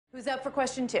Who's up for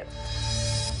question 2?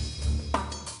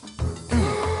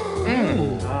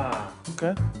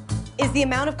 Okay. Is the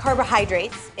amount of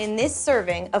carbohydrates in this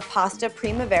serving of pasta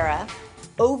primavera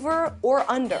over or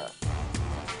under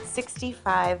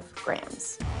 65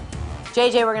 grams?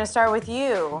 JJ, we're gonna start with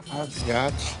you. I've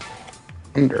got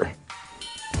under.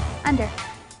 Under.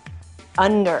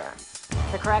 Under.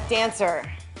 The correct answer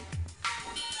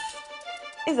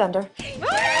is under.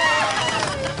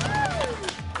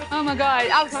 Oh my God,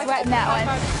 I was sweating that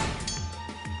one.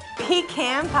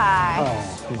 Pecan pie.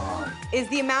 Oh, come on. Is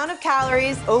the amount of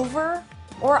calories over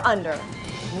or under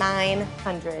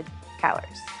 900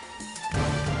 calories?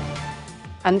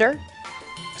 Under?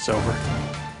 It's over.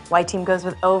 White team goes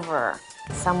with over.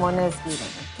 Someone is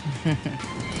eating.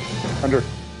 Under.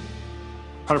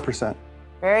 100%.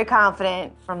 Very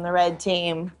confident from the red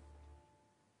team.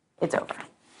 It's over.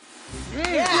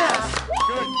 Yeah.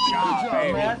 Good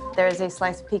job, man. There's a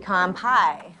slice of pecan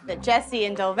pie that Jessie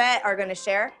and Dolvett are gonna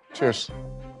share. Cheers.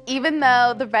 Even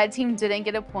though the red team didn't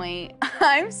get a point,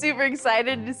 I'm super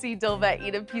excited to see Dolvett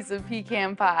eat a piece of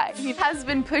pecan pie. He has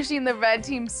been pushing the red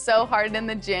team so hard in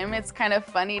the gym, it's kind of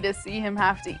funny to see him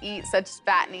have to eat such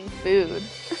fattening food.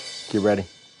 Get ready.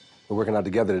 We're working out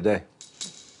together today.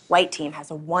 White team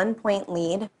has a 1-point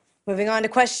lead. Moving on to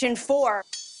question 4.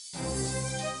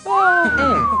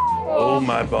 Oh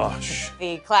my gosh.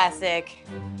 The classic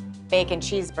bacon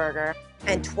cheeseburger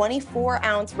and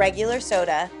 24-ounce regular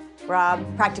soda. Rob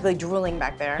practically drooling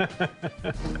back there.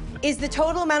 Is the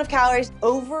total amount of calories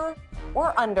over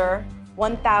or under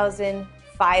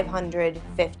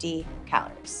 1,550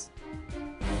 calories?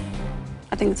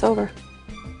 I think it's over.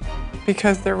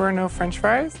 Because there were no French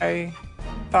fries, I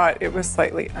thought it was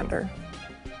slightly under.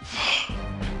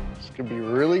 This could be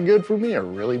really good for me or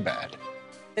really bad.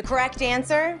 The correct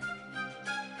answer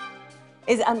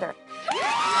is under.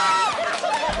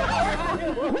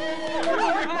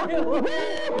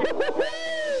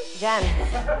 Jen,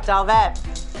 Dolvett.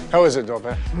 How is it,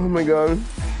 Dolvett? Oh my God.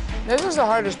 This is the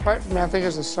hardest part for me, I think,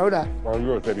 is the soda. Oh,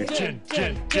 you're baby. Good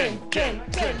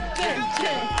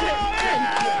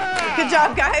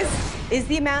job, guys. Is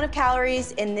the amount of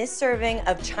calories in this serving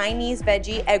of Chinese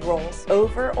veggie egg rolls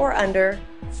over or under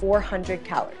 400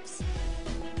 calories?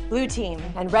 Blue team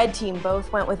and red team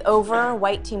both went with over.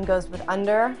 White team goes with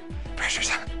under. Pressure's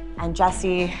on. And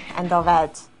Jessie and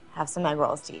Dolvett have some egg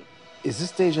rolls to eat. Is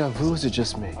this deja vu or is it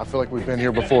just me? I feel like we've been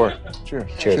here before.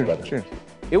 Cheers. Cheers, brother. Cheers.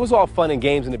 It was all fun and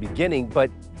games in the beginning, but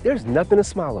there's nothing to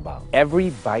smile about.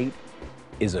 Every bite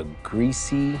is a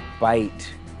greasy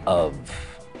bite of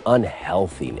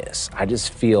unhealthiness. I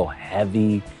just feel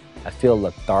heavy. I feel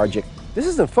lethargic. This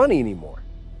isn't funny anymore.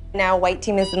 Now white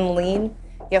team is in the lead.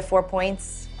 You have 4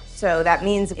 points. So that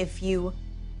means if you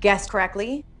guess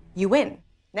correctly, you win.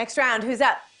 Next round, who's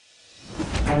up?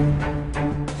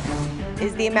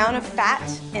 Is the amount of fat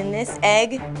in this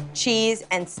egg, cheese,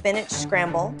 and spinach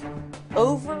scramble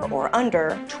over or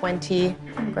under 20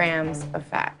 grams of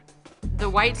fat? The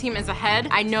white team is ahead.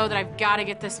 I know that I've got to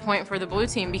get this point for the blue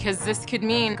team because this could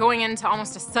mean going into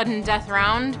almost a sudden death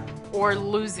round or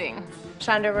losing.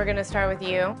 Shonda, we're gonna start with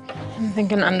you. I'm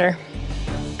thinking under.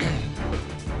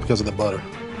 Because of the butter.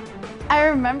 I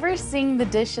remember seeing the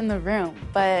dish in the room,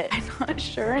 but I'm not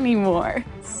sure anymore.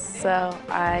 So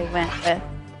I went with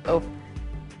over.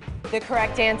 The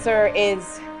correct answer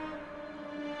is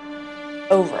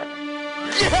over.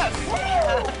 Yes!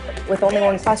 With only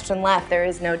one question left, there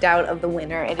is no doubt of the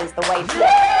winner. It is the white team.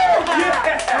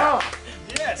 Yeah!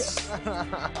 Yes!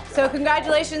 So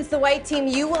congratulations, the white team.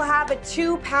 You will have a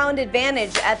 2-pound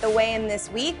advantage at the weigh-in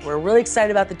this week. We're really excited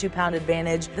about the 2-pound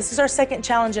advantage. This is our second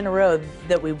challenge in a row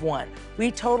that we've won. We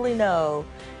totally know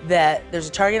that there's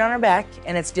a target on our back,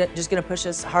 and it's just gonna push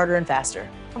us harder and faster.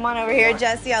 Come on over here,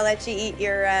 Jessie. I'll let you eat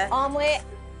your omelet.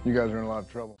 You guys are in a lot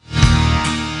of trouble.